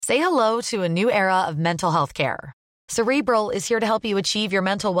Say hello to a new era of mental health care. Cerebral is here to help you achieve your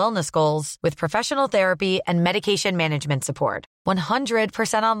mental wellness goals with professional therapy and medication management support.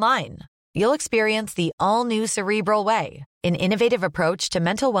 100% online. You'll experience the all-new Cerebral Way, an innovative approach to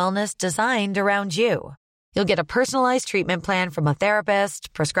mental wellness designed around you. You'll get a personalized treatment plan from a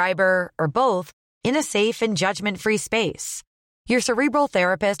therapist, prescriber, or both in a safe and judgment-free space. Your Cerebral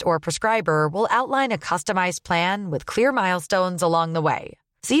therapist or prescriber will outline a customized plan with clear milestones along the way,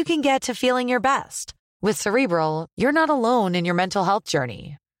 so you can get to feeling your best. With Cerebral, you're not alone in your mental health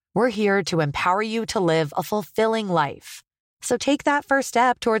journey. We're here to empower you to live a fulfilling life. So take that first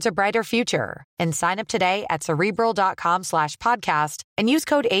step towards a brighter future and sign up today at Cerebral.com/podcast and use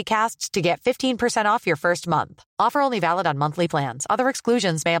code ACAST to get 15% off your first month. Offer only valid on monthly plans. Other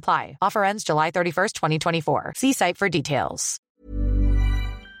exclusions may apply. Offer ends July 31st, 2024. See site for details.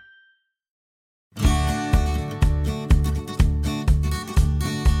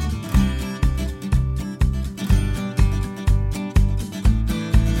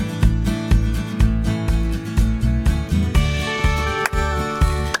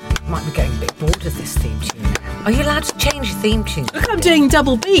 Might be getting a bit bored of this theme tune now. Are you allowed to change your theme tune? Look, I'm doing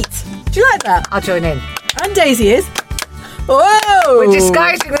double beat. Do you like that? I'll join in. And Daisy is. Whoa! We're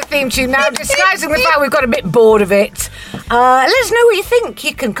disguising the theme tune now, disguising the fact we've got a bit bored of it. Let us know what you think.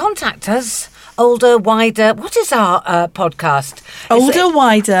 You can contact us. Older, Wider. What is our podcast? Older,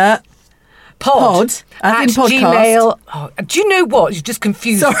 Wider. Pod at as in podcast. Gmail. Oh, do you know what? You just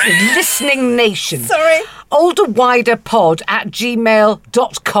confused the listening nation. Sorry. Olderwiderpod at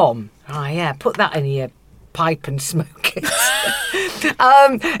gmail.com. Oh, yeah. Put that in your pipe and smoke it.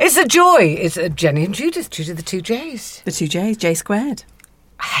 It's a joy. It's Jenny and Judith. Judith, the two J's. The two J's, J squared.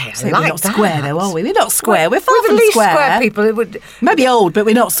 Hey, So we're not square, though, are we? We're not square. We're far We're the from least square. square people. It would. Maybe old, but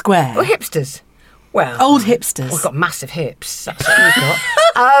we're not square. We're hipsters. Well, Old hipsters. We've got massive hips. That's what we've got.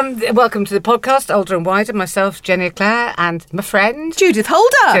 Welcome to the podcast, Older and Wider. Myself, Jenny Eclair, and my friend Judith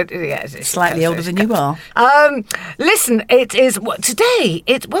Holder. Yeah, Slightly older than you are. Listen, it is today.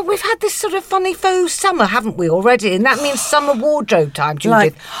 We've had this sort of funny faux summer, haven't we already? And that means summer wardrobe time, Judith.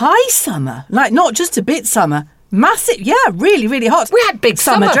 Like high summer. Like not just a bit summer. Massive. Yeah, really, really hot. We had big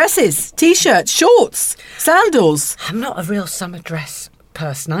summer. dresses, T-shirts, shorts, sandals. I'm not a real summer dress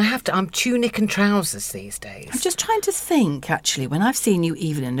person. I'm tunic and trousers these days. I'm just trying to think, actually, when I've seen you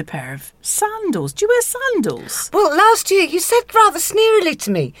even in a pair of sandals. Do you wear sandals? Well, last year you said rather sneerily to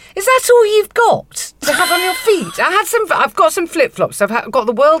me, "Is that all you've got to have on your feet?" I've got some flip-flops. I've got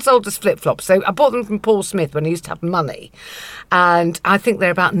the world's oldest flip-flops. So I bought them from Paul Smith when he used to have money. And I think they're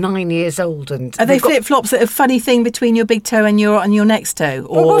about 9 years old. And are they flip-flops that are a funny thing between your big toe and your next toe?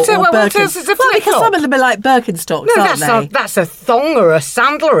 Or, what else is a flip-flop? Because some of them are like Birkenstocks, aren't they? That's a thong or a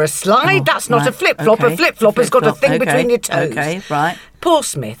sandal or a slide. That's not a flip-flop. Okay. A flip-flop has got a thing between your toes. Okay, right. Paul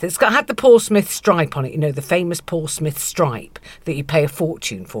Smith, had the Paul Smith stripe on it, the famous Paul Smith stripe that you pay a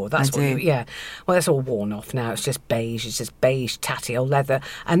fortune for. That's Well, that's all worn off now. It's just beige, tatty old leather.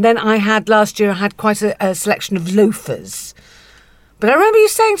 And then last year I had quite a selection of loafers. But I remember you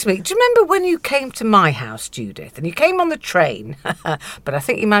saying to me, do you remember when you came to my house, Judith, and you came on the train, but I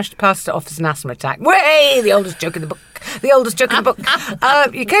think you managed to pass it off as an asthma attack. Way, the oldest joke in the book.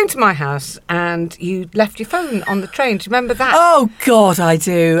 You came to my house and you left your phone on the train. Do you remember that? Oh, God, I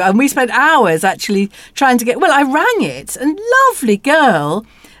do. And we spent hours actually trying to I rang it, and lovely girl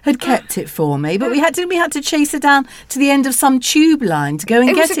had kept it for me, but we had to chase her down to the end of some tube line to go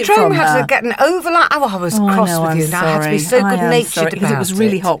and get it from her. We had to get an overlap. Oh, I was cross with you. Now I had to be so good-natured about it. Because it was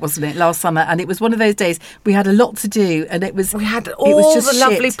really hot, wasn't it, last summer? And it was one of those days we had a lot to do, and we had all the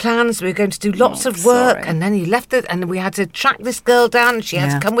lovely plans. We were going to do lots of work, and then he left it, and we had to track this girl down, and she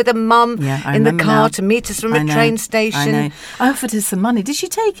had to come with her mum in the car to meet us from a train station. I know. I offered her some money. Did she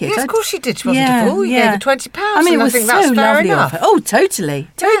take it? Yes, of course she did. She wasn't a fool. You gave her £20. I mean, it was so lovely of her. Oh, totally.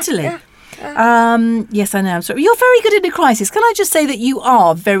 Yeah. Yes, I know. I'm sorry. You're very good in a crisis. Can I just say that you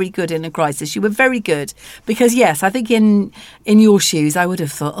are very good in a crisis? You were very good because, yes, I think in your shoes, I would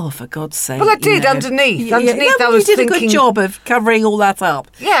have thought, oh, for God's sake. Well, I did underneath. I was you did thinking, a good job of covering all that up.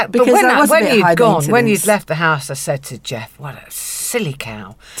 Yeah, but when you'd left the house, I said to Jeff, "What a silly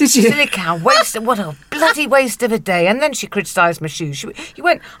cow!" Did you? Silly cow, waste! What a bloody waste of a day. And then she criticised my shoes. You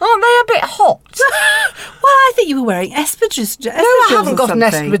went, "Aren't they a bit hot?" Well, I think you were wearing espadrilles. No, I haven't got an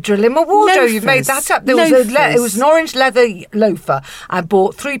espadrille in my wardrobe. You've made that up. It was an orange leather loafer. I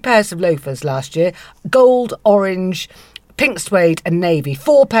bought 3 pairs of loafers last year. Gold, orange, pink suede and navy,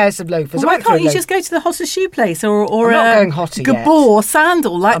 4 pairs of loafers. Well, why can't you just go to the hottest shoe place or I'm not going hotter yet. Gabor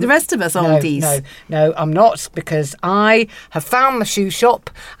sandal like the rest of us oldies? No, I'm not, because I have found my shoe shop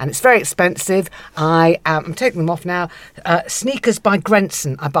and it's very expensive. I'm taking them off now. Sneakers by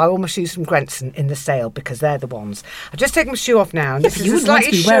Grenson. I buy all my shoes from Grenson in the sale because they're the ones. I've just taken my shoe off now. And yes, this you is wouldn't want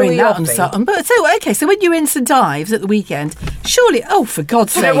to be wearing that on Sutton. But so when you're in St Ives at the weekend, surely, for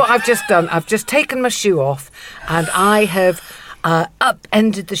God's sake. You know what I've just done? I've just taken my shoe off and I have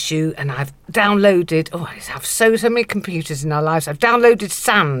upended the shoe and I've downloaded. I have so many computers in our lives. I've downloaded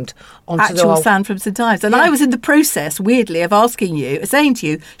sand onto actual sand from St Ives. And I was in the process, weirdly, of saying to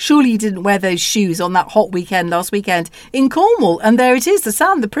you, surely you didn't wear those shoes on that hot weekend last weekend in Cornwall. And there it is, the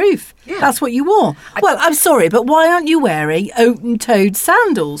sand, the proof. Yeah. That's what you wore. Well, I'm sorry, but why aren't you wearing open-toed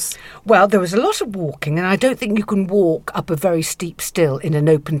sandals? Well, there was a lot of walking, and I don't think you can walk up a very steep still in an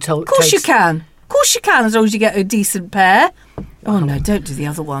open-toed. Of course you can. Of course you can, as long as you get a decent pair. Oh, no, don't do the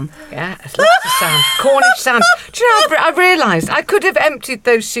other one. Yeah, it's lots of sand. Cornish sand. Do you know, I realised I could have emptied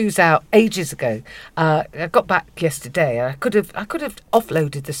those shoes out ages ago. I got back yesterday. I could have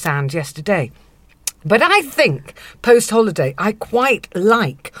offloaded the sand yesterday. But I think, post-holiday, I quite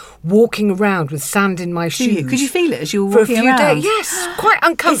like walking around with sand in my shoes. Could you feel it as you were walking around? For a few days. Yes, quite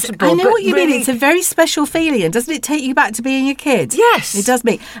uncomfortable. I know what you mean. It's a very special feeling. And doesn't it take you back to being a kid? Yes. It does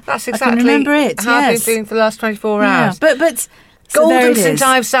me. That's exactly I can remember it, how I've been feeling for the last 24 hours. Yeah, but Golden St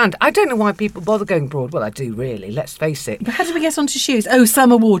Ives sand. I don't know why people bother going abroad. Well, I do really, let's face it. But how did we get onto shoes?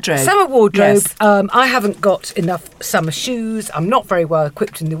 Summer wardrobe. Summer wardrobe. Yes. I haven't got enough summer shoes. I'm not very well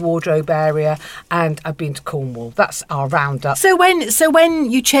equipped in the wardrobe area, and I've been to Cornwall. That's our roundup. So when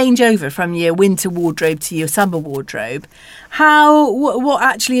you change over from your winter wardrobe to your summer wardrobe, what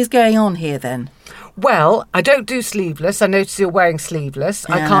actually is going on here then? Well, I don't do sleeveless. I notice you're wearing sleeveless.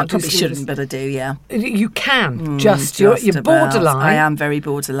 Yeah, I can't do sleeveless. Shouldn't, but I do, yeah. You can. You're borderline. I am very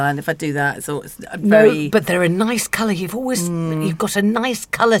borderline. If I do that, it's very... No, but they're a nice colour. You've got a nice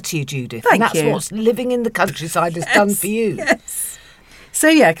colour to you, Judith. Thank you. And that's what living in the countryside has done for you. Yes. So,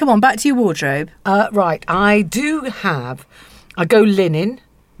 yeah, come on, back to your wardrobe. Right. I go linen,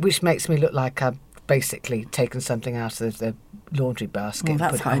 which makes me look like I've basically taken something out of the laundry basket. Well,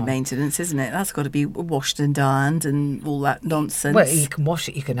 that's high maintenance, isn't it? That's got to be washed and darned and all that nonsense. Well, you can wash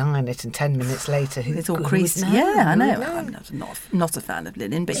it, you can iron it, and 10 minutes later... It's all creased. Yeah, I know. I'm not a fan of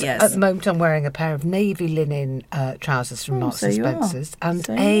linen, but yes. At the moment, I'm wearing a pair of navy linen trousers from Marks and Spencer's and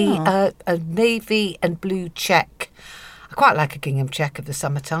a navy and blue check. I quite like a gingham check of the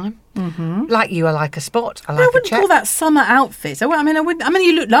summertime. Mm-hmm. Like you, I like a spot. I wouldn't call that summer outfit. I mean,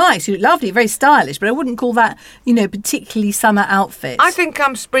 you look nice, you look lovely, very stylish, but I wouldn't call that, particularly summer outfit. I think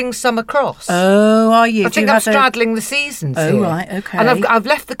I'm spring summer cross. Oh, are you? I think I'm straddling the seasons. Oh, here. right, okay. And I've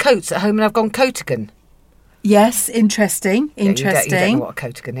left the coats at home and I've gone coatigan. Yes, interesting. Yeah, you don't know what a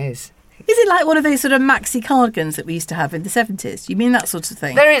coatigan is. Is it like one of those sort of maxi cardigans that we used to have in the 70s? You mean that sort of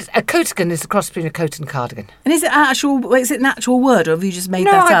thing? There is. A coatigan is a cross between a coat and cardigan. And is it an actual word, or have you just made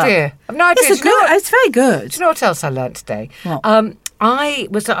that up? No idea. I've no idea. It's very good. Do you know what else I learnt today? What? I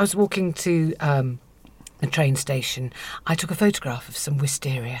was walking to a train station. I took a photograph of some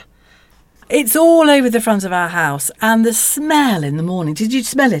wisteria. It's all over the front of our house, and the smell in the morning. Did you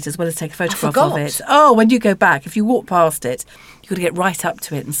smell it as well as take a photograph of it? Oh, when you go back, if you walk past it, you've got to get right up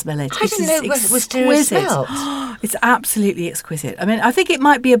to it and smell it. I didn't know wisteria smelled. It's absolutely exquisite. I mean, I think it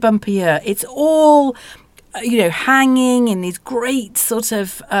might be a bumper year. It's all, hanging in these great sort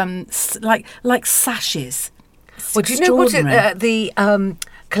of like sashes. Well, do you know what the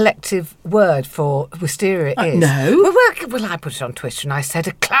collective word for wisteria is? No. Well, I put it on Twitter and I said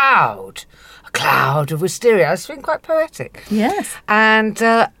a cloud of wisteria. I was feeling quite poetic. Yes. And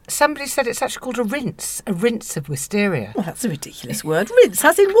somebody said it's actually called a rinse of wisteria. Well, that's a ridiculous word. Rinse,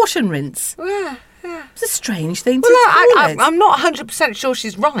 as in wash and rinse. Yeah. It's a strange thing to call it. I'm not 100% sure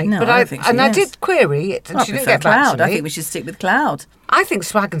she's right, no, but I think she is. I did query it, and she didn't get back to me. I think we should stick with cloud. I think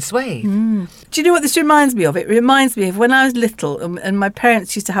swag and suede. Do you know what this reminds me of? It reminds me of when I was little, and my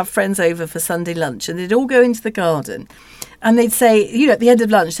parents used to have friends over for Sunday lunch, and they'd all go into the garden. And they'd say, at the end of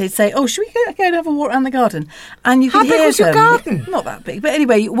lunch, they'd say, "Oh, should we go and have a walk around the garden?" And you could hear them. How big was your garden? Not that big, but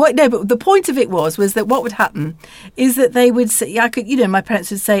anyway. But the point of it was that what would happen is that they would say, my parents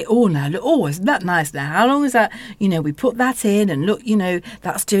would say, "Oh, now look, isn't that nice? Now, how long is that? We put that in, and look,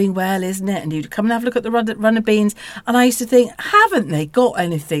 that's doing well, isn't it?" And you'd come and have a look at the runner beans. And I used to think, haven't they got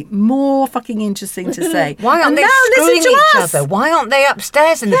anything more fucking interesting to say? Why aren't they screwing each other? Why aren't they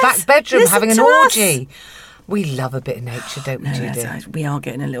upstairs in the back bedroom having an orgy? We love a bit of nature, don't we, No, Judith? we are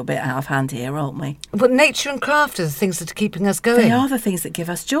getting a little bit out of hand here, aren't we? But nature and craft are the things that are keeping us going. They are the things that give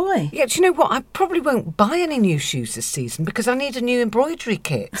us joy. Yeah, do you know what? I probably won't buy any new shoes this season because I need a new embroidery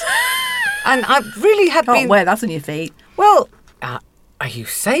kit. And I really had Can't been... wear that on your feet. Well, you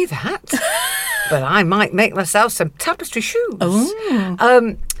say that, but I might make myself some tapestry shoes.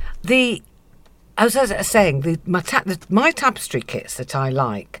 Oh. As I was saying, my tapestry kits that I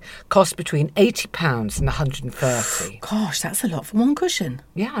like cost between £80 and £130. Gosh, that's a lot for one cushion.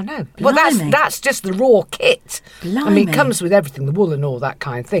 Yeah, I know. Well, Blimey. that's just the raw kit. I mean, Blimey. it comes with everything, the wool and all that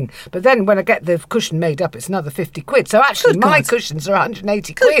kind of thing. But then when I get the cushion made up, it's another £50. So actually, Good my God. cushions are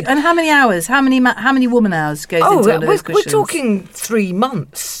 £180. And how many hours? How many woman hours goes into one of those we're cushions? talking 3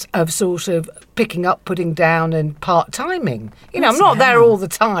 months of sort of picking up, putting down, and part-timing. You know, I'm not there all the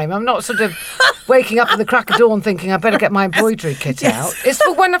time. I'm not sort of waking up at the crack of dawn thinking I better get my embroidery kit out. It's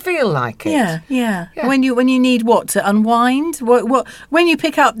for when I feel like it. Yeah. When you need what to unwind? What when you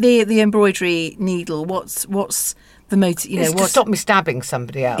pick up the embroidery needle? What's the motive? It's to stop me stabbing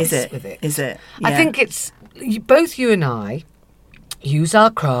somebody else with it. Is it? I think it's both you and I use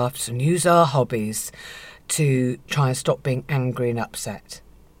our crafts and use our hobbies to try and stop being angry and upset.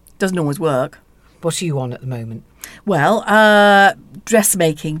 Doesn't always work. What are you on at the moment? Well,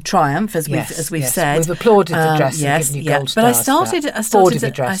 dressmaking triumph, as we've said. We've applauded the dress and given you gold but stars I for that. started Bored of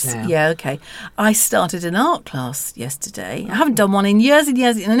the dress now. Yeah, okay. I started an art class yesterday. I haven't done one in years and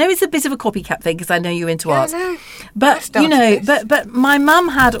years. And I know it's a bit of a copycat thing because I know you're into art. No. But but my mum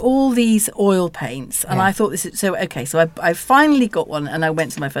had all these oil paints, and I thought this is so okay. So I finally got one, and I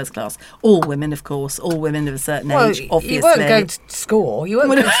went to my first class. All women, of course, all women of a certain age. Obviously, you weren't going to score. You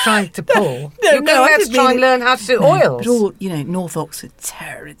weren't going to try to pull. No, you were going to try and learn how to do oils. But all, North Oxford,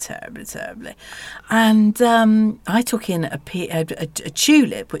 terribly. And I took in a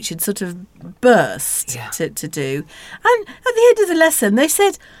tulip, which had sort of burst to do. And at the end of the lesson, they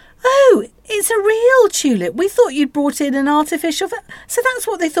said, "Oh, it's a real tulip. We thought you'd brought in an artificial." So that's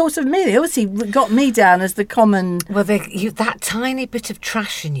what they thought of me. They obviously got me down as the common. Well, that tiny bit of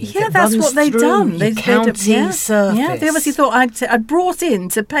trash in you. Yeah, that's what they'd done. They county surface. Yeah, they obviously thought I'd brought in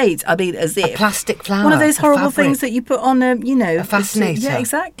to paint. I mean, as if a plastic flower, one of those horrible fabric, things that you put on a fascinator. Yeah,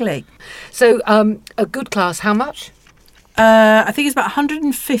 exactly. So, a good class. How much? I think it's about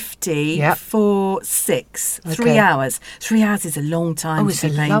 150 for 6. Okay. 3 hours. 3 hours is a long time to it's be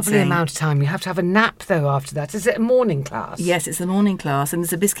a painting. lovely amount of time. You have to have a nap, though, after that. Is it a morning class? Yes, it's the morning class, and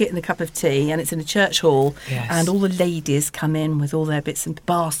there's a biscuit and a cup of tea, and it's in a church hall, and all the ladies come in with all their bits and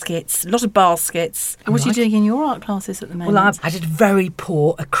baskets, a lot of baskets. And what are you doing in your art classes at the moment? Well, I did very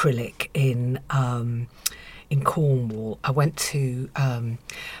poor acrylic in Cornwall. I went to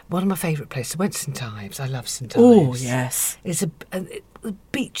one of my favourite places. I went to St Ives. I love St Ives. Oh, yes. It's the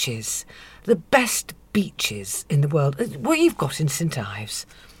beaches, the best beaches in the world. What you've got in St Ives,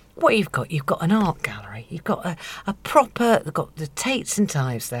 you've got an art gallery. You've got they've got the Tate St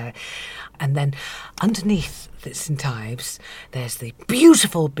Ives there. And then underneath the St Ives, there's the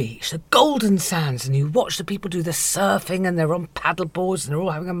beautiful beach, the golden sands, and you watch the people do the surfing and they're on paddle boards and they're all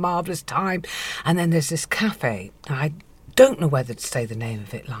having a marvellous time. And then there's this cafe. I don't know whether to say the name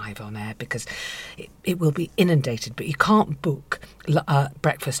of it live on air because it will be inundated, but you can't book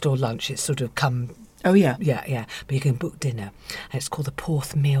breakfast or lunch. It's sort of come... Oh, yeah. Yeah. But you can book dinner. And it's called the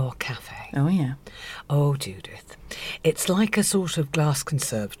Porthmeor Cafe. Oh, yeah. Oh, Judith. It's like a sort of glass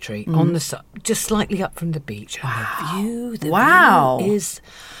conservatory on the just slightly up from the beach. Wow. And the view is...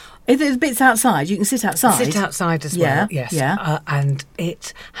 There's bits outside. You can sit outside. Sit outside as well, yes. Yeah. And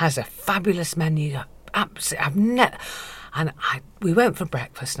it has a fabulous menu. Absolutely. We went for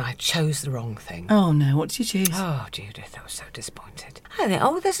breakfast and I chose the wrong thing. Oh, no. What did you choose? Oh, Judith, I was so disappointed. I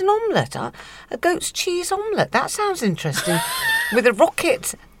think, there's an omelette, a goat's cheese omelette. That sounds interesting. With a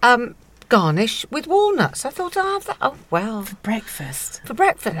rocket garnish with walnuts. I thought I'll have that. Oh, well. For breakfast.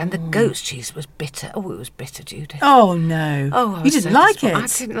 And the goat's cheese was bitter. Oh, it was bitter, Judith. Oh, no. Oh, you didn't like it. I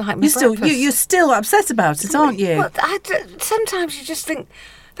didn't like my breakfast. You're still upset about it, aren't you? Well, sometimes you just think,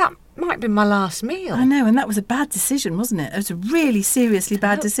 that might be my last meal. I know, and that was a bad decision, wasn't it? It was a really seriously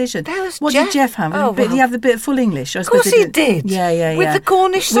bad decision. What did Jeff have? Did he have the bit of full English? Of course he did. Yeah. With the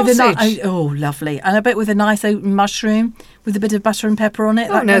Cornish sausage. Lovely. And I bet with a nice open mushroom with a bit of butter and pepper on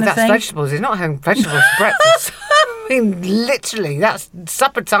it. Oh, no, that's vegetables. He's not having vegetables for breakfast. I mean, literally, that's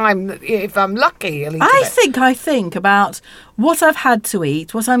supper time. If I'm lucky, I'll eat it. I think about what I've had to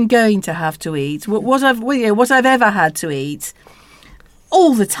eat, what I'm going to have to eat, what I've ever had to eat.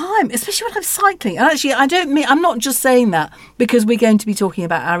 All the time, especially when I'm cycling. And actually, I'm not just saying that because we're going to be talking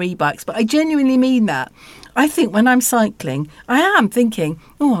about our e-bikes, but I genuinely mean that. I think when I'm cycling, I am thinking,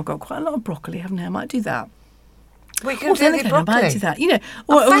 I've got quite a lot of broccoli, haven't I? I might do that. What are you going to do with your broccoli? Back to that. You know,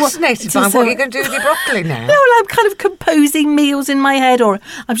 I'm fascinated by what you're going to do with your broccoli now. No, I'm kind of composing meals in my head, or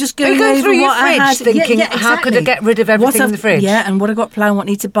I'm just going over through your what fridge, I had. thinking, how could I get rid of everything in the fridge? Yeah, and what I got planned, what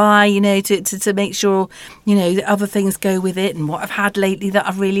I need to buy, you know, to make sure, you know, that other things go with it, and what I've had lately that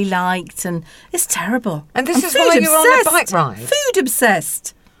I've really liked, and it's terrible. And this is why you're on a bike ride. Food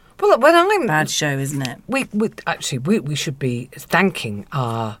obsessed. Well, when I'm Bad show, isn't it? We should be thanking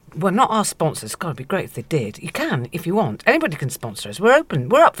not our sponsors. It's got to be great if they did. You can, if you want. Anybody can sponsor us. We're open.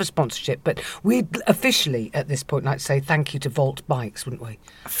 We're up for sponsorship, but we'd officially, at this point, like to say thank you to Volt Bikes, wouldn't we?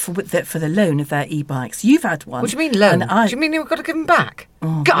 For the loan of their e-bikes. You've had one. What do you mean loan? Do you mean you've got to give them back?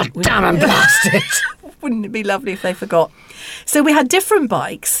 God damn and bastard. Wouldn't it be lovely if they forgot? So we had different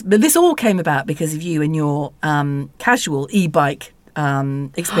bikes, but this all came about because of you and your casual e-bike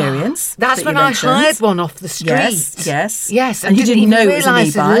experience. That's when I hired one off the street. Yes. And you didn't know it was an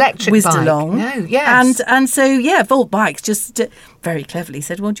e-bike. Electric whizzed bike. along. No, yes. And so Volt Bikes just very cleverly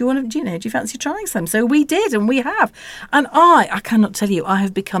said, "Well, do you fancy trying some?" So we did, and we have. And I cannot tell you, I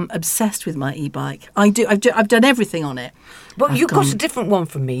have become obsessed with my e-bike. I've done everything on it. Well, you've got a different one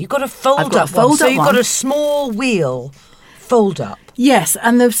from me. You've got a fold-up one. So you've got a small wheel fold-up. Yes,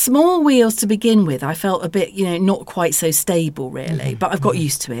 and the small wheels to begin with, I felt a bit, not quite so stable, really. But I've got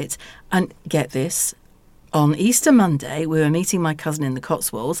used to it. And get this, on Easter Monday, we were meeting my cousin in the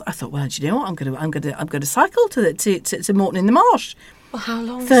Cotswolds. I thought, well, do you know what? I'm going to cycle to Morton in the Marsh. Well, how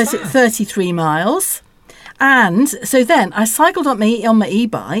long is that? 33 miles. And so then I cycled on my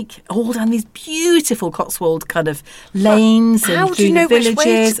e-bike all down these beautiful Cotswold kind of lanes and through the villages. Which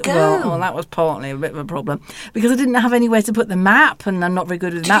way to go? Well, that was partly a bit of a problem because I didn't have anywhere to put the map, and I'm not very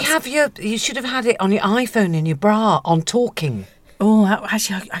good with maps. You should have had it on your iPhone in your bra on talking. Oh,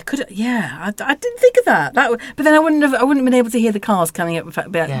 actually, I could. Yeah, I didn't think of that. But then I wouldn't have been able to hear the cars coming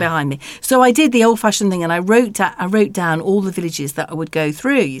up behind me. So I did the old-fashioned thing, and I wrote down all the villages that I would go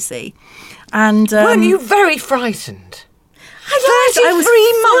through. You see, and weren't you very frightened?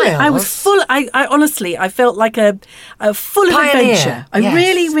 33 miles. I was full. I honestly, I felt like a full of adventure. I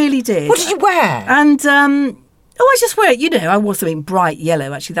really, really did. What did you wear? And I just wear it, I wore something bright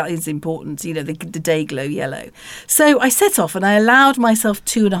yellow. Actually, that is important, the day glow yellow. So I set off and I allowed myself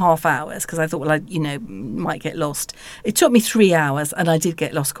 2.5 hours because I thought, well, I, might get lost. It took me 3 hours and I did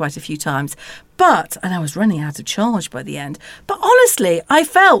get lost quite a few times. And I was running out of charge by the end. But honestly, I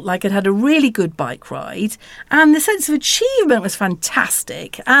felt like I'd had a really good bike ride and the sense of achievement was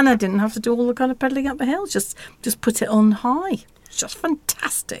fantastic. And I didn't have to do all the kind of pedalling up the hills, just put it on high. It's just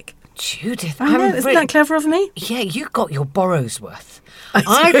fantastic. Judith, I know, isn't that clever of me? Yeah, you got your borrow's worth.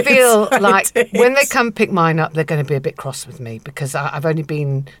 I feel like when they come pick mine up, they're going to be a bit cross with me because I've only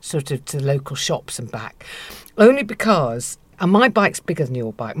been sort of to the local shops and back. Only because, and my bike's bigger than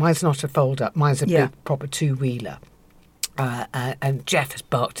your bike. Mine's not a fold-up. Mine's a big, proper two-wheeler. And Jeff has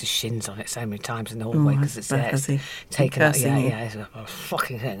barked his shins on it so many times in the hallway because it's taken out. It's a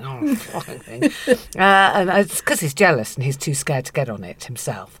fucking thing. And it's because he's jealous and he's too scared to get on it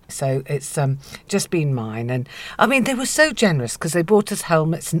himself. So it's just been mine. And I mean, they were so generous because they bought us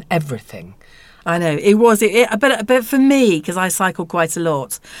helmets and everything. I know it was. But for me, because I cycle quite a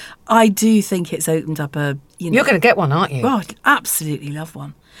lot, I do think it's opened up a. You're going to get one, aren't you? Well, I'd absolutely love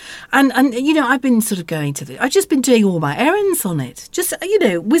one. And I've been sort of going to I've just been doing all my errands on it. Just,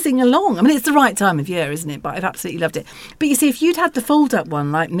 whizzing along. I mean, it's the right time of year, isn't it? But I've absolutely loved it. But you see, if you'd had the fold-up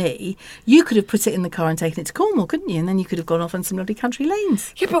one like me, you could have put it in the car and taken it to Cornwall, couldn't you? And then you could have gone off on some lovely country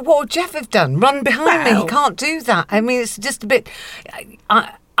lanes. Yeah, but what would Jeff have done? Run behind me? He can't do that. I mean, it's just a bit...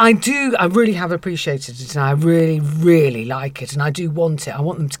 I really have appreciated it and I really, really like it and I do want it. I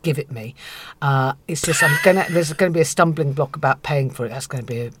want them to give it me. It's just there's going to be a stumbling block about paying for it. That's going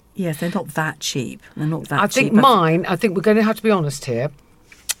to be Yes, they're not that cheap. They're not that cheap. I think we're going to have to be honest here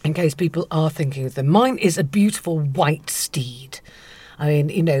in case people are thinking of them. Mine is a beautiful white steed. I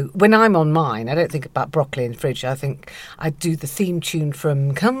mean, when I'm on mine, I don't think about broccoli in the fridge. I think I do the theme tune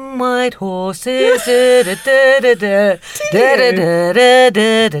from Come White Horses.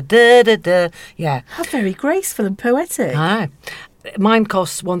 Yeah. How very graceful and poetic. Mine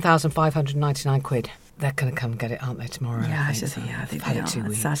costs £1,599. They're going to come and get it, aren't they, tomorrow? Yeah, I think they are. 2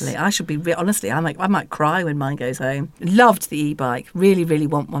 weeks. Sadly, I should be honestly. I might cry when mine goes home. Loved the e-bike. Really, really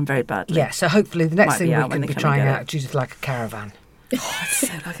want one very badly. Yeah. So hopefully the next thing we can be trying out, Judith, like a caravan. Oh, I'd so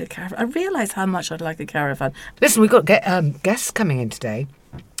like a caravan. I realise how much I'd like a caravan. Listen, we've got guests coming in today.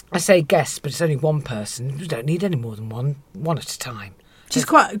 I say guests, but it's only one person. We don't need any more than one at a time. She's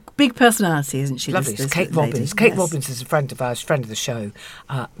quite a big personality, isn't she? Lovely. It's Kate Robbins. Kate Robbins is a friend of ours, friend of the show.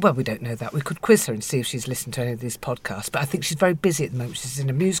 Well, we don't know that. We could quiz her and see if she's listened to any of these podcasts. But I think she's very busy at the moment. She's in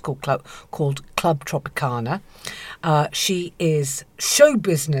a musical club called Club Tropicana. She is show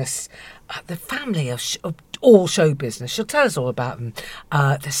business, the family of all show business. She'll tell us all about them.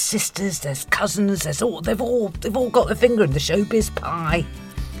 There's sisters, there's cousins, they've all got their finger in the showbiz pie.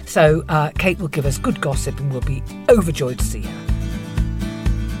 So Kate will give us good gossip and we'll be overjoyed to see her.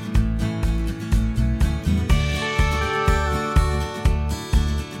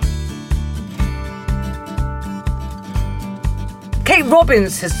 Kate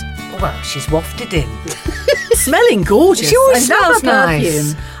Robbins she's wafted in. Smelling gorgeous. She always smells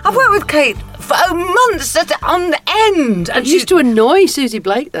nice. I've worked with Kate for months on end. And she used to annoy Susie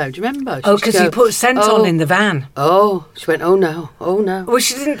Blake, though. Do you remember? Oh, because you put scent on in the van. Oh, she went, oh no. Well,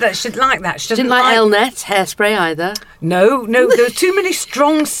 she didn't like that. She didn't like Elnett hairspray either. No, there were too many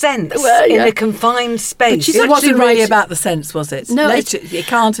strong scents in a confined space. It wasn't really about the scents, was it? No. It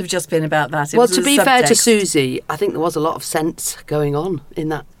can't have just been about that. Well, to be fair to Susie, I think there was a lot of scents going on in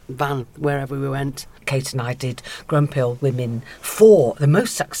that van wherever we went. Kate and I did Grumpy Old Women 4, the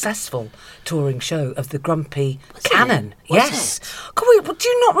most successful touring show of the Grumpy canon. Yes. God, do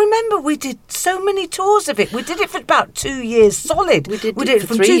you not remember? We did so many tours of it. We did it for about 2 years solid. We did it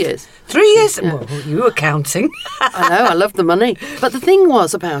for 3 years. 3 years? Yeah. Well, you were counting. I know, I love the money. But the thing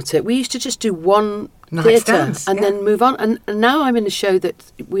was about it, we used to just do one theatre and then move on. And now I'm in a show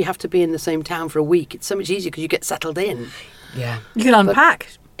that we have to be in the same town for a week. It's so much easier because you get settled in. Yeah. You can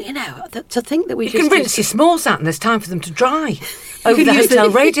unpack. You know, to think that we can rinse your smalls out and there's time for them to dry over the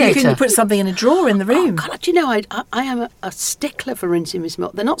hotel radiator. You can put something in a drawer in the room. Oh, God, do you know, I am a stickler for rinsing my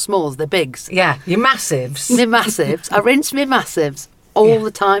smalls. They're not smalls, they're bigs. Yeah, your massives. My massives. I rinse my massives all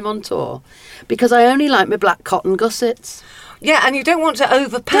the time on tour because I only like my black cotton gussets. Yeah, and you don't want to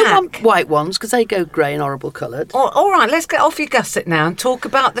overpack. Don't want white ones because they go grey and horrible coloured. All right, let's get off your gusset now and talk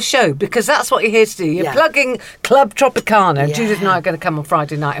about the show because that's what you're here to do. You're plugging Club Tropicana. Yeah. Judith and I are going to come on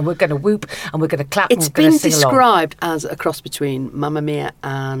Friday night and we're going to whoop and we're going to clap It's and we're going to been sing along. described as a cross between Mamma Mia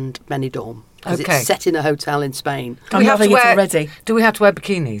and Benidorm. Okay. It's set in a hotel in Spain. I'm loving it already. Do we have to wear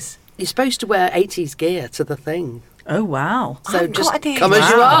bikinis? You're supposed to wear 80s gear to the thing. Oh, wow. So I've just got an come idea.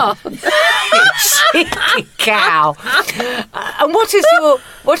 as you are. You cheeky cow. And what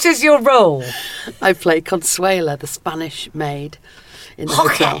is your role? I play Consuela, the Spanish maid in the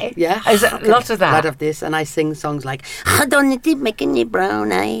hotel. Yeah. Is it a lot of that? A lot of this. And I sing songs like, I don't need to make any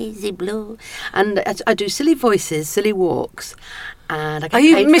brown eyes blue. And I do silly voices, silly walks. And I get Are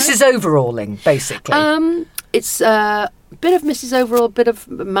you paid for Mrs. it. Overalling, basically? It's a bit of Mrs. Overall, bit of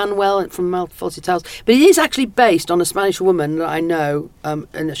Manuel from Fawlty Towers. But it is actually based on a Spanish woman that I know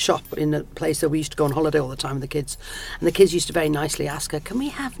in a shop in a place that we used to go on holiday all the time with the kids. And the kids used to very nicely ask her, can we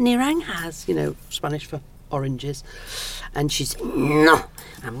have naranjas? You know, Spanish for oranges. And she's, no.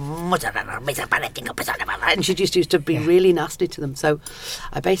 And she just used to be really nasty to them. So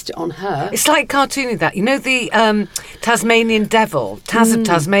I based it on her. It's like cartooning that. You know the Tasmanian devil, Taz of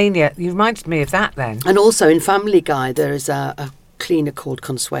Tasmania? You reminded me of that then. And also in Family Guy, there is a cleaner called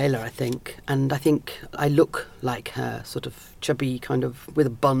Consuela, I think. And I think I look like her, sort of chubby, kind of with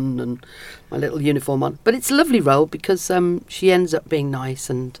a bun and my little uniform on. But it's a lovely role because she ends up being nice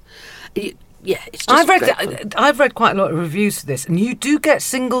and... Yeah, it's just I've read quite a lot of reviews for this, and you do get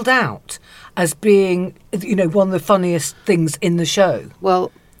singled out as being, one of the funniest things in the show.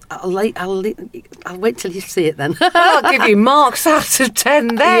 Well, I'll wait till you see it then. I'll give you marks out of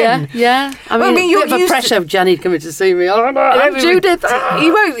 10 then. Yeah. I mean, you're bit of pressure of Jenny coming to see me. I'm Judith.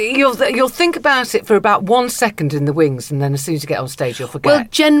 You won't. You'll think about it for about 1 second in the wings, and then as soon as you get on stage, you'll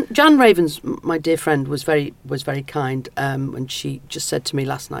forget. Well, Jan Ravens, my dear friend, was very kind, and she just said to me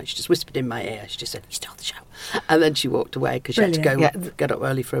last night. She just whispered in my ear. She just said, "You stole the show," and then she walked away because she had to go get up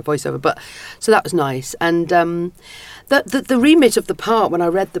early for a voiceover. But so that was nice, and the remit of the part when I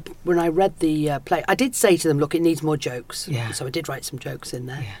read the play, I did say to them, look, it needs more jokes. Yeah. So I did write some jokes in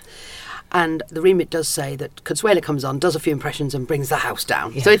there. Yeah. And the remit does say that Consuela comes on, does a few impressions and brings the house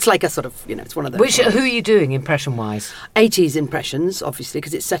down. Yeah. So it's like a sort of, it's one of those. Who are you doing impression-wise? 80s impressions, obviously,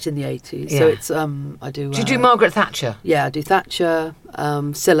 because it's set in the 80s. Yeah. So it's, I do... Do you do Margaret Thatcher? Yeah, I do Thatcher,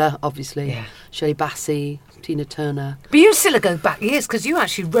 Scylla, obviously, Yeah. Shirley Bassey, Tina Turner. But you and Scylla go back years because you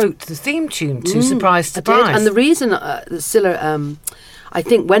actually wrote the theme tune to Surprise, I Surprise. did. And the reason that Scylla, I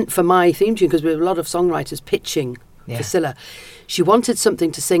think, went for my theme tune, because we have a lot of songwriters pitching for Scylla. She wanted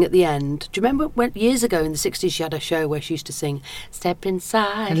something to sing at the end. Do you remember years ago in the 60s she had a show where she used to sing, Step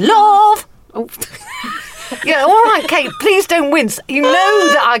Inside. Love! Oh. Yeah, all right, Kate, please don't wince. You know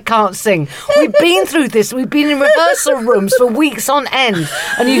that I can't sing. We've been through this. We've been in rehearsal rooms for weeks on end.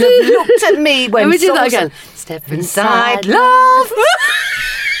 And you have looked at me when we do that again. Step inside love.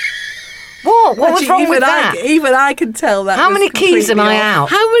 What? What was wrong with that? Even I can tell that. How many keys am I out?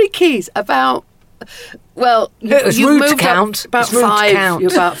 How many keys? About... Well, it was rude to count. About five.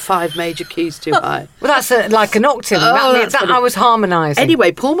 You're about 5 major keys too high. Well, that's like an octave. That I was harmonising.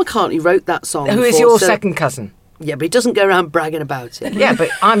 Anyway, Paul McCartney wrote that song. Who is your second cousin? Yeah, but he doesn't go around bragging about it. Yeah, but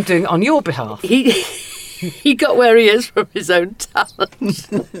I'm doing it on your behalf. He got where he is from his own talent.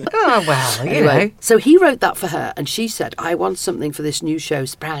 Oh, well, you know. So he wrote that for her, and she said, I want something for this new show,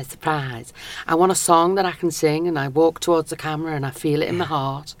 surprise, surprise. I want a song that I can sing, and I walk towards the camera, and I feel it in my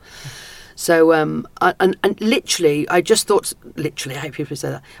heart. So, and literally, I just thought, literally, I hate people who say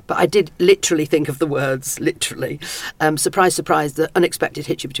that, but I did literally think of the words, literally. Surprise, surprise, the unexpected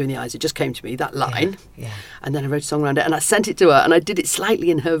hit you between the eyes. It just came to me, that line. Yeah. And then I wrote a song around it, and I sent it to her, and I did it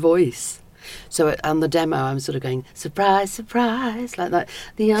slightly in her voice. So on the demo, I'm sort of going, surprise, surprise, like that.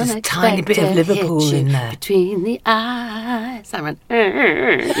 The unexpected tiny bit of Liverpool hit you in there. between the eyes. I went,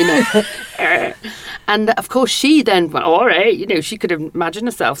 you know. And of course, she then went, all right, you know, she could imagine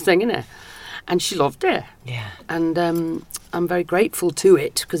herself singing it. And she loved it. Yeah. And I'm very grateful to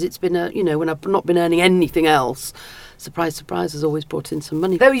it because it's been when I've not been earning anything else, surprise, surprise has always brought in some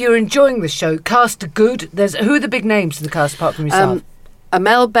money. Though you're enjoying the show, cast are good. Who are the big names in the cast apart from yourself?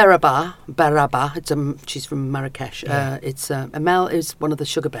 Amel Berrabah, she's from Marrakesh. Yeah. Amel is one of the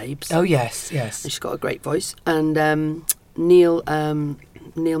Sugar Babes. Oh, yes. And she's got a great voice. And Neil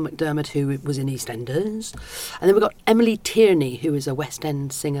McDermott, who was in EastEnders. And then we've got Emily Tierney, who is a West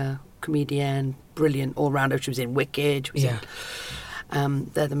End singer, comedian, brilliant all-rounder. She was in Wicked. They're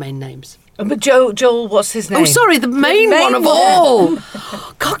the main names. But Joel, what's his name? Oh, sorry, the main one of all.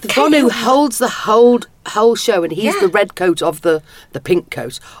 God, the one who holds the whole show, and he's the red coat of the pink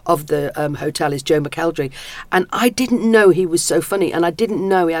coat of the hotel is Joe McElderry. And I didn't know he was so funny, and I didn't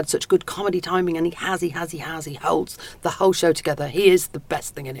know he had such good comedy timing, and he holds the whole show together. He is the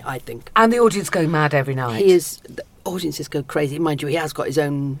best thing in it, I think. And the audience go mad every night. He is. The audiences go crazy. Mind you, he has got his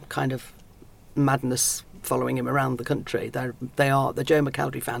own kind of madness following him around the country. The Joe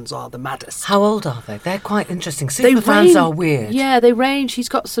McElderry fans are the maddest. How old are they? They're quite interesting. Super fans are weird. Yeah, they range. He's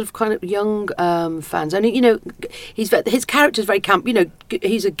got sort of kind of young fans. And, you know, his character's very camp. You know,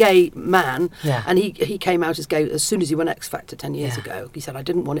 he's a gay man. Yeah. And he came out as gay as soon as he won X Factor 10 years ago. He said, I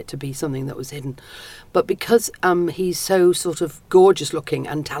didn't want it to be something that was hidden. But because he's so sort of gorgeous looking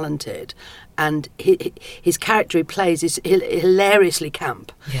and talented, and his character he plays is hilariously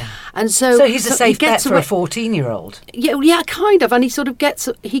camp. Yeah. And so he's a safe bet for a 14-year-old. Yeah, kind of. And he sort of gets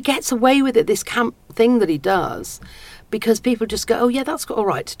away with it, this camp thing that he does, because people just go, oh yeah, that's got all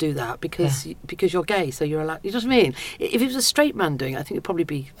right to do that because you're gay, so you're allowed. You know what I mean? If it was a straight man doing it, I think it'd probably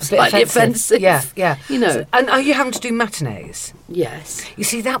be slightly offensive. Yeah. You know. So, and are you having to do matinees? Yes. You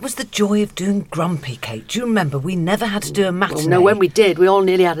see, that was the joy of doing Grumpy, Kate. Do you remember? We never had to do a matinee. Well, no, when we did, we all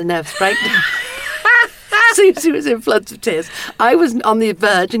nearly had a nervous breakdown. Susie was in floods of tears. I was on the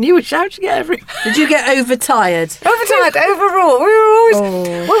verge, and you were shouting at everyone. Did you get overtired? Overwrought. We were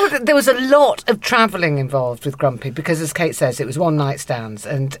always. Well, there was a lot of travelling involved with Grumpy because, as Kate says, it was one night stands,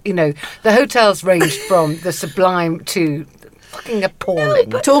 and you know the hotels ranged from the sublime to fucking appalling.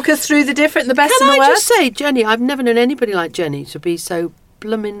 Talk us through the best and the worst. Can I just say, Jenny? I've never known anybody like Jenny to be so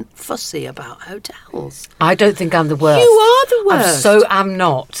blooming fussy about hotels. I don't think I'm the worst. You are the worst. I'm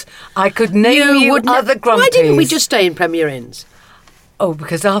not. I could name you other Grumpies. Why didn't we just stay in Premier Inns? Oh,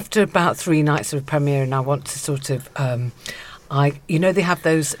 because after about 3 nights of Premier Inn, I want to sort of... they have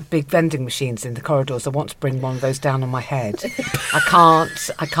those big vending machines in the corridors. I want to bring one of those down on my head. I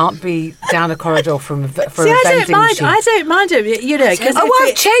can't be down a corridor for a vending machine. I don't mind it, you know.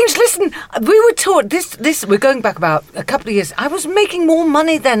 I've changed. Listen, we were taught this. We're going back about a couple of years. I was making more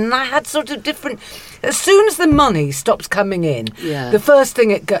money then, and I had sort of different. As soon as the money stops coming in, the first thing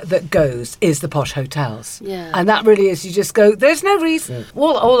that goes is the posh hotels. Yeah. And that really is. You just go. There's no reason.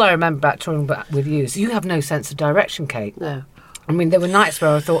 All I remember about touring with you is you have no sense of direction, Kate. No. I mean, there were nights where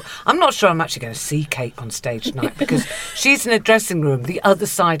I thought, I'm not sure I'm actually going to see Kate on stage tonight because she's in a dressing room the other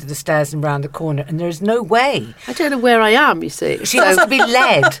side of the stairs and round the corner, and there's no way. I don't know where I am, you see. She has to be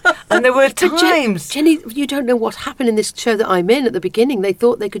led. And there were times... Jenny, you don't know what happened in this show that I'm in at the beginning. They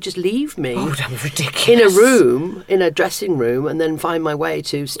thought they could just leave me. Oh, that was ridiculous. In a room, in a dressing room, and then find my way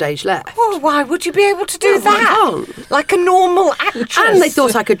to stage left. Well, why would you be able to do that? Like a normal actress. And they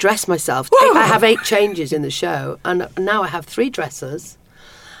thought I could dress myself. I have 8 changes in the show, and now I have 3 dressers.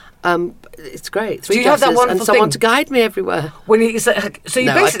 It's great. Do you have that wonderful and someone thing? to guide me everywhere. When you, so you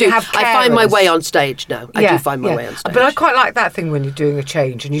No, basically have I find my carers. way on stage now. I do find my way on stage. But I quite like that thing when you're doing a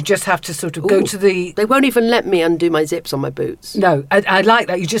change and you just have to sort of go to the... They won't even let me undo my zips on my boots. No, I like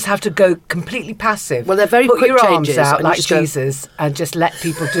that. You just have to go completely passive. Well, they're very Put quick your changes, arms out and you like just go- Jesus and just let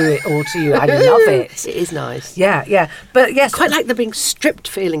people do it all to you. I love it. It is nice. Yeah, yeah. But yes... Quite like the being stripped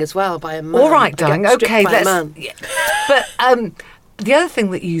feeling as well by a man. All right, I get darling. stripped Okay, by a let's... man. Yeah. But... the other thing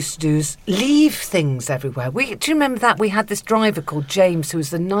that you used to do is leave things everywhere. Do you remember that? We had this driver called James who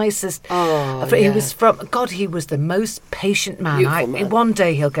was the nicest. He was from... God, he was the most patient man. Beautiful man. One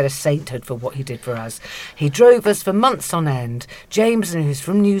day he'll get a sainthood for what he did for us. He drove us for months on end. James, and he was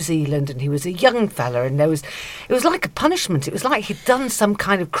from New Zealand, and he was a young fella, and it was like a punishment. It was like he'd done some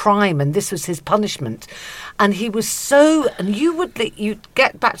kind of crime, and this was his punishment. And he was so... And you'd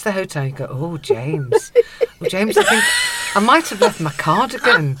get back to the hotel and you go, oh, James. Oh, James, I think I might have left my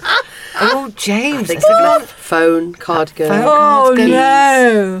cardigan. Oh, James. I think I've left phone, cardigan. Cardigans,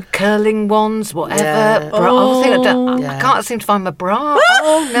 no. curling wands, whatever. Yeah. I can't seem to find my bra.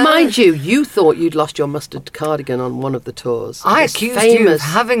 Oh, no. Mind you thought you'd lost your mustard cardigan on one of the tours. I It's accused you of famous.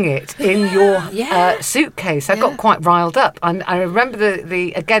 having it in your suitcase. I got quite riled up. And I remember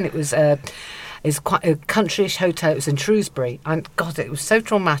the again, it was... It's quite a countryish hotel. It was in Shrewsbury. And God, it was so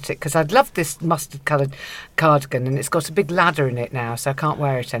traumatic because I'd loved this mustard-coloured cardigan and it's got a big ladder in it now, so I can't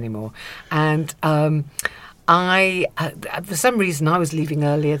wear it anymore. And for some reason, I was leaving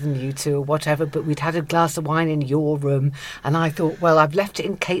earlier than you two or whatever, but we'd had a glass of wine in your room, and I thought, well, I've left it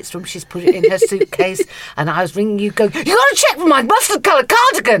in Kate's room. She's put it in her suitcase, and I was ringing you, going, you got to check for my mustard-coloured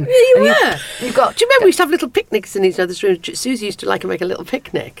cardigan. Yeah, you And were. Do you remember we used to have little picnics in each other's rooms? Susie used to like to make a little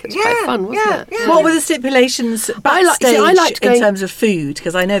picnic. It was quite fun, wasn't it? Yeah. What were the stipulations backstage I liked in going- terms of food?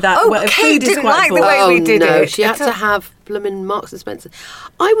 Because I know that Kate food is didn't quite like the boring. way we did no, it. she had to have blooming Marks and Spencer.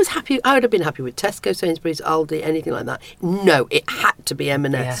 I was happy. I would have been happy with Tesco, Sainsbury's, Aldi, anything like that. No, it had to be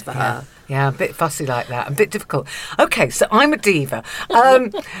M&S for her. Yeah, a bit fussy like that, a bit difficult. Okay, so I'm a diva.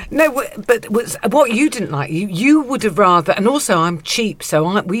 No, but what you didn't like, you would have rather, and also I'm cheap,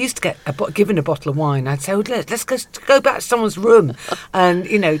 so we used to get given a bottle of wine. I'd say, let's go back to someone's room and,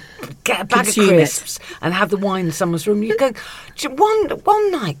 get a bag Consume of it. crisps and have the wine in someone's room. You go,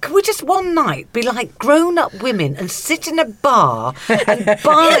 one night, could we just one night be like grown-up women and sit in a bar and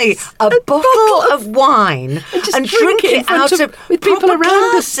buy a bottle of wine and drink it out of with people proper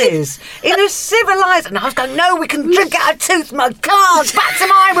around us. glasses in a civilised... And I was going, no, we can drink it out of tooth mug. Cards, back to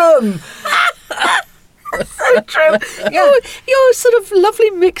my room. So true. Yeah. You're sort of lovely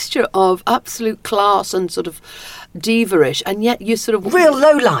mixture of absolute class and sort of diva-ish, and yet you sort of... Real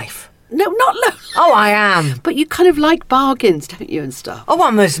low life. No, not low. Oh, I am. But you kind of like bargains, don't you, and stuff? Oh,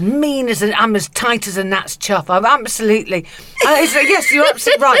 I'm as mean I'm as tight as a gnat's chuff. I'm absolutely... yes, you're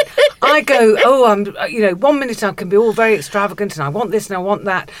absolutely right. I go, I'm, 1 minute I can be all very extravagant and I want this and I want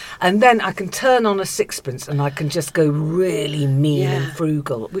that. And then I can turn on a sixpence and I can just go really mean and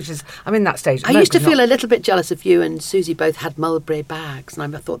frugal, which is, I'm in that stage. I used to feel a little bit jealous of you and Susie both had Mulberry bags,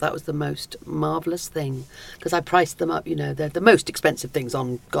 and I thought that was the most marvellous thing because I priced them up, they're the most expensive things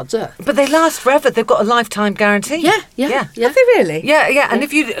on God's earth. But they last forever. They've got a lifetime guarantee. Yeah. Have they really? Yeah. And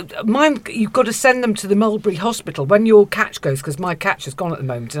if you've got to send them to the Mulberry Hospital when your catch goes, because my catch has gone at the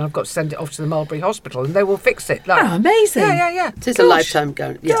moment, and I've got to send it off to the Mulberry Hospital, and they will fix it. Oh, amazing. Yeah. It is a lifetime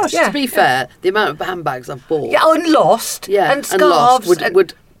guarantee. Yeah. Gosh. To be fair, the amount of handbags I've bought And lost. And scarves.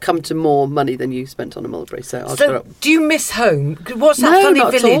 would come to more money than you spent on a Mulberry. So do you miss home? What's that funny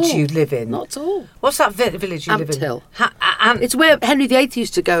not at village all. you live in? Not at all. What's that village you live in? Ampthill. It's It's where Henry VIII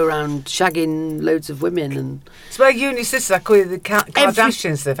used to go around shagging loads of women and... where you and your sisters, I call you the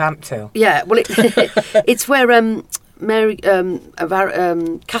Kardashians of Ampthill. Yeah, well, it's where Mary,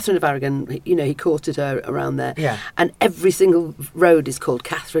 Catherine of Aragon, he courted her around there. Yeah. And every single road is called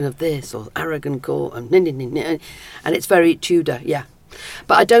Catherine of this or Aragon Court, and it's very Tudor, yeah.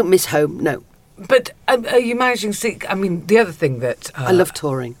 But I don't miss home, no. But are you managing to see... I mean, the other thing that... I love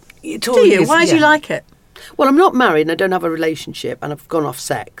touring. Do you? Why do you like it? Well, I'm not married and I don't have a relationship and I've gone off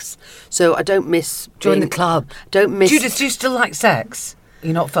sex. So I don't miss... Join the club. Don't miss... Judith, do you still like sex?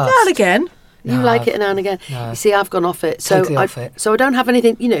 You're not fussed? Now and again. You No. like it now and again. No. You see, I've gone off it. So Totally off it. So I don't have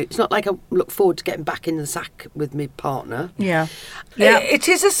anything, it's not like I look forward to getting back in the sack with my partner. Yeah. It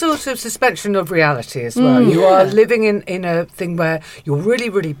is a sort of suspension of reality as well. You are living in a thing where you're really,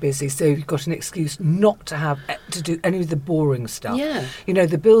 really busy, so you've got an excuse not to have to do any of the boring stuff. Yeah.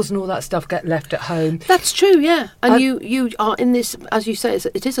 The bills and all that stuff get left at home. That's true, yeah. And you are in this, as you say,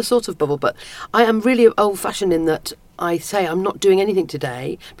 it is a sort of bubble, but I am really old-fashioned in that I say I'm not doing anything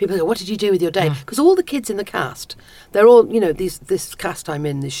today, people go, what did you do with your day? Because all the kids in the cast, they're all, this cast I'm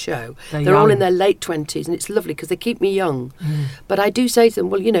in, this show, they're all in their late 20s, and it's lovely because they keep me young. But I do say to them,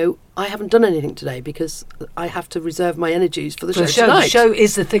 well, I haven't done anything today because I have to reserve my energies for the show tonight. The show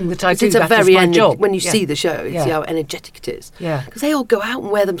is the thing that I do. It's a that very is my job. When you see the show, you see how energetic it is. Yeah. Because they all go out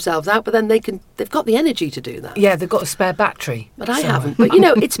and wear themselves out, but then they've got the energy to do that. Yeah, they've got a spare battery. But I haven't. But,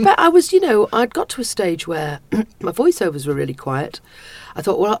 I'd got to a stage where my voiceovers were really quiet. I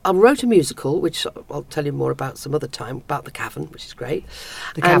thought, well, I wrote a musical, which I'll tell you more about some other time, about the Cavern, which is great.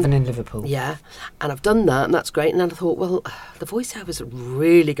 The Cavern in Liverpool. Yeah, and I've done that, and that's great. And then I thought, well, the voiceovers are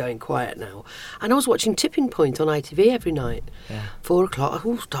really going quiet now. And I was watching Tipping Point on ITV every night. Yeah.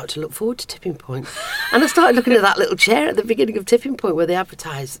 4:00, I started to look forward to Tipping Point. And I started looking at that little chair at the beginning of Tipping Point where they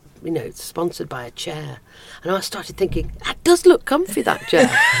advertise, it's sponsored by a chair. And I started thinking, that does look comfy, that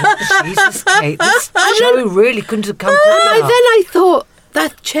chair. Jesus, Kate, this show really couldn't have come quicker. And then I thought,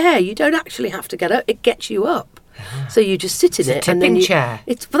 that chair, you don't actually have to get up; it gets you up. So you just sit in it, and then chair.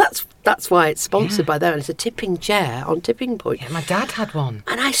 That's why it's sponsored by there, and it's a tipping chair on Tipping Point. Yeah, my dad had one.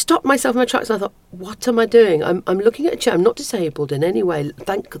 And I stopped myself in my tracks, and I thought, what am I doing? I'm looking at a chair. I'm not disabled in any way,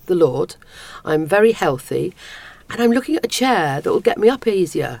 thank the Lord. I'm very healthy, and I'm looking at a chair that will get me up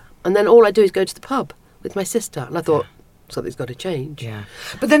easier. And then all I do is go to the pub with my sister, and I thought, something's got to change. Yeah,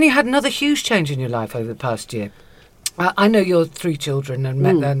 but then you had another huge change in your life over the past year. I know your 3 children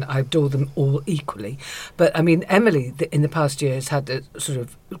and I adore them all equally. But, I mean, Emily, in the past year, has had a sort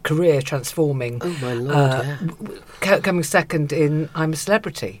of career transforming. Oh, my Lord, coming second in I'm a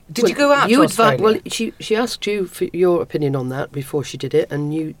Celebrity. Did you go out to Australia? Well, she asked you for your opinion on that before she did it,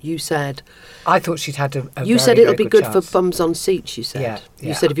 and you said... I thought she'd had a You said it'll be good for bums on seats, you said. Yeah.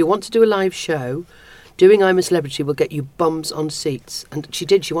 You said if you want to do a live show... Doing I'm a Celebrity will get you bums on seats. And she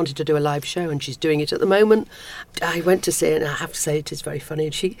did. She wanted to do a live show, and she's doing it at the moment. I went to see it, and I have to say it is very funny.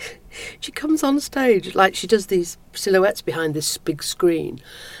 And she comes on stage, like she does these silhouettes behind this big screen.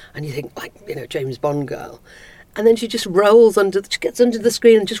 And you think, James Bond girl. And then she just she gets under the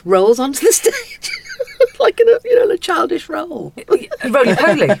screen and just rolls onto the stage. Like in a childish role.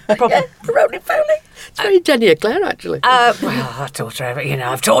 Roly-poly. Roly-poly. It's very Jenny Eclair, actually. Well, I've taught her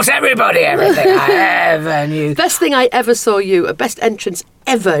I've taught everybody everything I ever knew. Best thing I ever saw a best entrance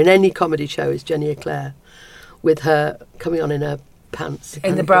ever in any comedy show is Jenny Eclair, with her coming on in her pants.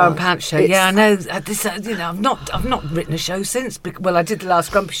 In the bra and pants show. Yeah, I know. I've not written a show since. Well, I did the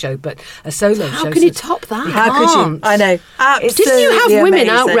last Grumpy show, but a solo show. How can you top that? How could you? I know. Absolutely. Didn't you have women amazing.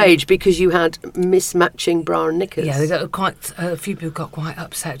 outraged because you had mismatching bra and knickers? Yeah, they got a few people got quite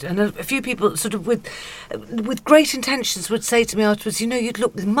upset, and a few people sort of with great intentions would say to me afterwards, you'd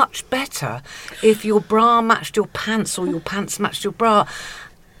look much better if your bra matched your pants or your pants matched your bra.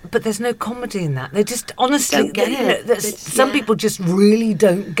 But there's no comedy in that. They just honestly don't get it. Some people just really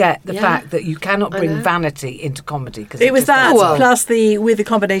don't get the fact that you cannot bring vanity into comedy. It was that plus with the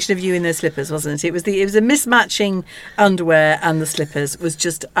combination of you in those slippers, wasn't it? It was a mismatching underwear and the slippers was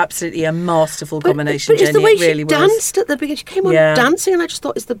just absolutely a masterful combination. But it's Jenny, the way it really she danced at the beginning. She came on dancing, and I just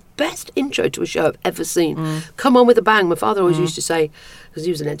thought it's the best intro to a show I've ever seen. Come on with a bang. My father always used to say, because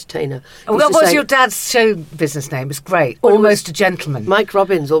he was an entertainer. What's your dad's show business name? It's great. Almost a Gentleman. Mike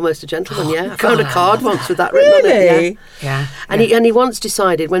Robbins, Almost a Gentleman, I found a card once with that written on it. Yeah. And he once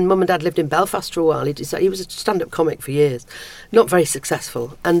decided, when Mum and Dad lived in Belfast for a while, he was a stand-up comic for years, not very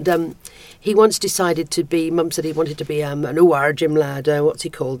successful. And he once decided to be, Mum said he wanted to be an ooh-ah Jim lad, what's he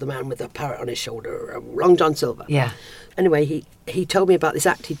called, the man with the parrot on his shoulder, Long John Silver. Yeah. Anyway, he told me about this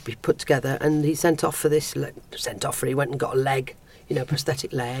act he'd put together, and he sent off for this, he went and got a leg.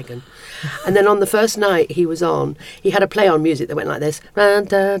 Prosthetic leg. And then on the first night he was on, he had a play on music that went like this.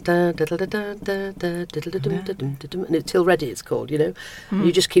 And it's Till Ready, it's called, You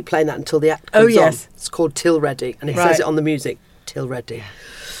just keep playing that until the act comes on. It's called Till Ready, and it says it on the music, Till Ready.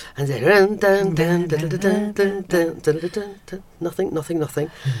 And then nothing.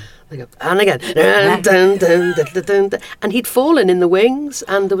 And again, and he'd fallen in the wings,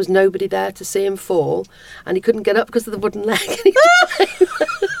 and there was nobody there to see him fall, and he couldn't get up because of the wooden leg.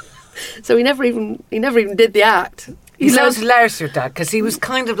 So he never even did the act. He sounds hilarious, your dad, because he was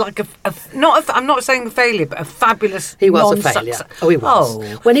kind of like I'm not saying a failure, but a fabulous. He was a failure. Oh, he was.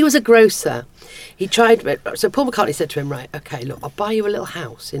 When he was a grocer, he tried. So Paul McCartney said to him, "Right, okay, look, I'll buy you a little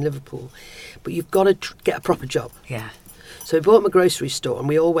house in Liverpool, but you've got to get a proper job." Yeah. So he bought him a grocery store, and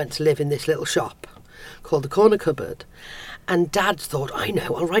we all went to live in this little shop called the Corner Cupboard. And Dad thought, I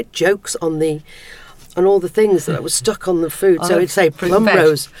know, I'll write jokes on all the things that was stuck on the food. So he'd say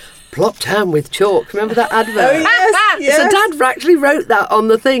Plumrose plop down with chalk. Remember that advert? Yes. So Dad actually wrote that on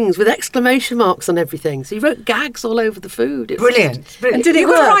the things with exclamation marks on everything. So he wrote gags all over the food. Brilliant. And did it You've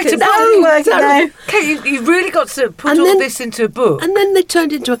work? got to write a No, book. no. Okay, you really got to put all this into a book. And then they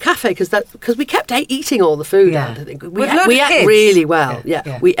turned into a cafe because we kept eating all the food. Yeah. I think With loads we of ate kids. really well. Yeah,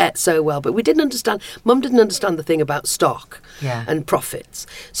 Yeah, yeah. we ate so well, but we didn't understand. Mum didn't understand the thing about stock and profits.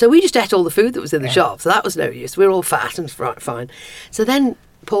 So we just ate all the food that was in the shop. So that was no use. We were all fat and fine. So then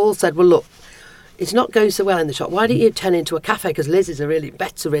Paul said, "Well, look, it's not going so well in the shop. Why don't you turn into a cafe? Because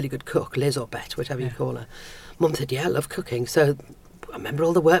Bet's a really good cook, Liz or Bet, whatever you call her." Mum said, "Yeah, I love cooking." So I remember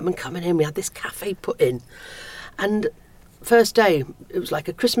all the workmen coming in. We had this cafe put in, and first day it was like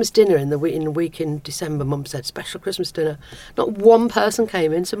a Christmas dinner in the week in December. Mum said special Christmas dinner. Not one person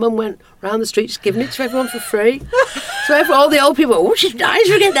came in, so Mum went round the street just giving it to everyone for free. So all the old people, "Oh, she's nice,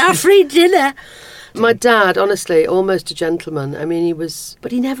 we're getting our free dinner." My dad, honestly, almost a gentleman. I mean,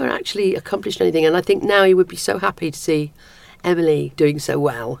 but he never actually accomplished anything. And I think now he would be so happy to see Emily doing so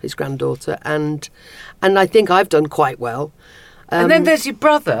well, his granddaughter. And I think I've done quite well. And then there's your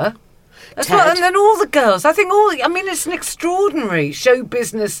brother. As well, and then all the girls. I think it's an extraordinary show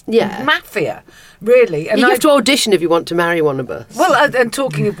business mafia, really. And you have to audition if you want to marry one of us. Well, and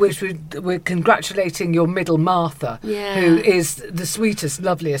talking of which, we're congratulating your middle Martha, who is the sweetest,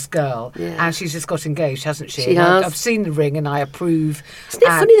 loveliest girl. Yeah. And she's just got engaged, hasn't she? She has. I've seen the ring and I approve. Isn't it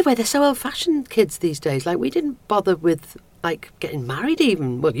funny the way they're so old-fashioned, kids these days? Like, we didn't bother with getting married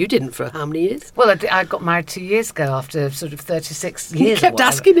even. Well, you didn't for how many years? Well, I got married 2 years ago after sort of 36 years. You kept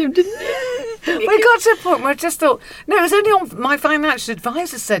asking him, didn't you? We got to a point where I just thought, no, it was only on my financial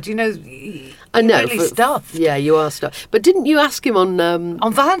advisor said, I know, really stuffed. Yeah, you are stuffed. But didn't you ask him on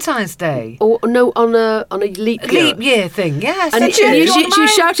Valentine's Day? Or no, on a leap year? Leap year thing, yes. And she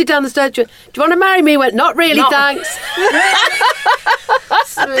shouted down the stairs, "Do you want to marry me?" He went, "Not really, thanks."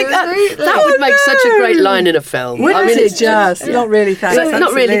 I think that would make such a great line in a film. Wouldn't it just? Not really, thanks. So,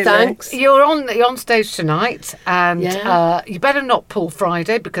 not really, thanks. You're on stage tonight, and you better not pull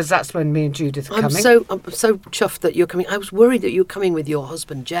Friday because that's when me and Judith are coming. I'm so chuffed that you're coming. I was worried that you were coming with your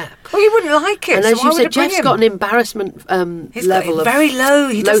husband Jeff. Well, you wouldn't like it. And as you said, Jeff's got an embarrassment level of very low.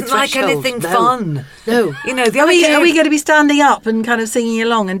 He doesn't like threshold. anything fun. No. Are we going to be standing up and kind of singing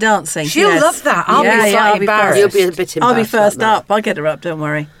along and dancing? She'll love that. I'll be slightly embarrassed. You'll be a bit embarrassed. I'll be first up. I'll get her up. Don't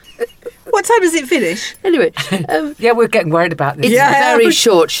worry. What time does it finish? Anyway, we're getting worried about this. It's a very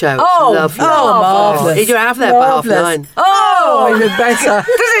short show. Oh, lovely. Marvellous. You're out there by 9:30. Oh, even better. Does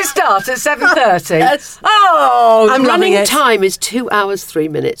it start at 7:30? Yes. Oh, I'm loving running it. time is 2 hours 3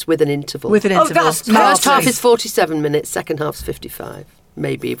 minutes with an interval. That's First half is 47 minutes. Second half's 55.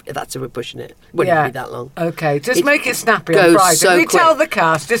 Maybe if that's if we're pushing it. Wouldn't be that long. Okay, just make it snappy goes on Friday. so We quick. tell the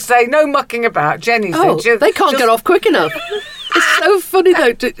cast, just say no mucking about. Jenny's They can't get off quick enough. It's so funny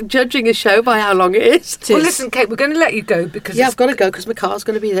though, judging a show by how long it is. Well, listen, Kate, we're going to let you go because I've got to go because my car's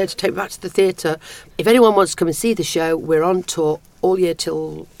going to be there to take me back to the theatre. If anyone wants to come and see the show, we're on tour all year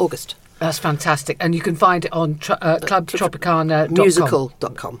till August. That's fantastic, and you can find it on clubtropicana.com.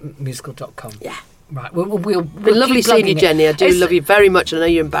 Musical.com. Musical.com. Yeah. Right, we'll Been lovely keep seeing you, plugging it. Jenny. I do love you very much, and I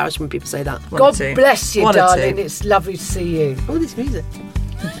know you're embarrassed when people say that. God bless you, One or darling. two. It's lovely to see you. Oh, this music.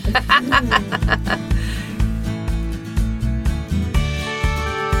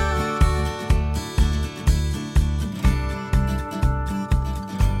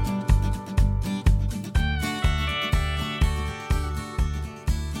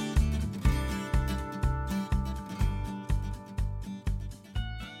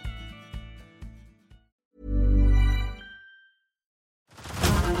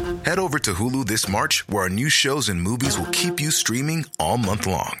 Head over to Hulu this March, where our new shows and movies will keep you streaming all month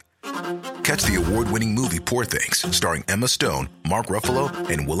long. Catch the award-winning movie Poor Things, starring Emma Stone, Mark Ruffalo,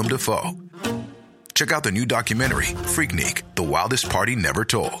 and Willem Dafoe. Check out the new documentary, Freaknik, The Wildest Party Never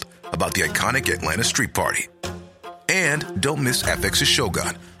Told, about the iconic Atlanta Street Party. And don't miss FX's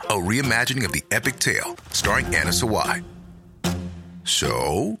Shogun, a reimagining of the epic tale, starring Anna Sawai.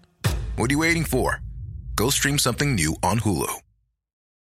 So, what are you waiting for? Go stream something new on Hulu.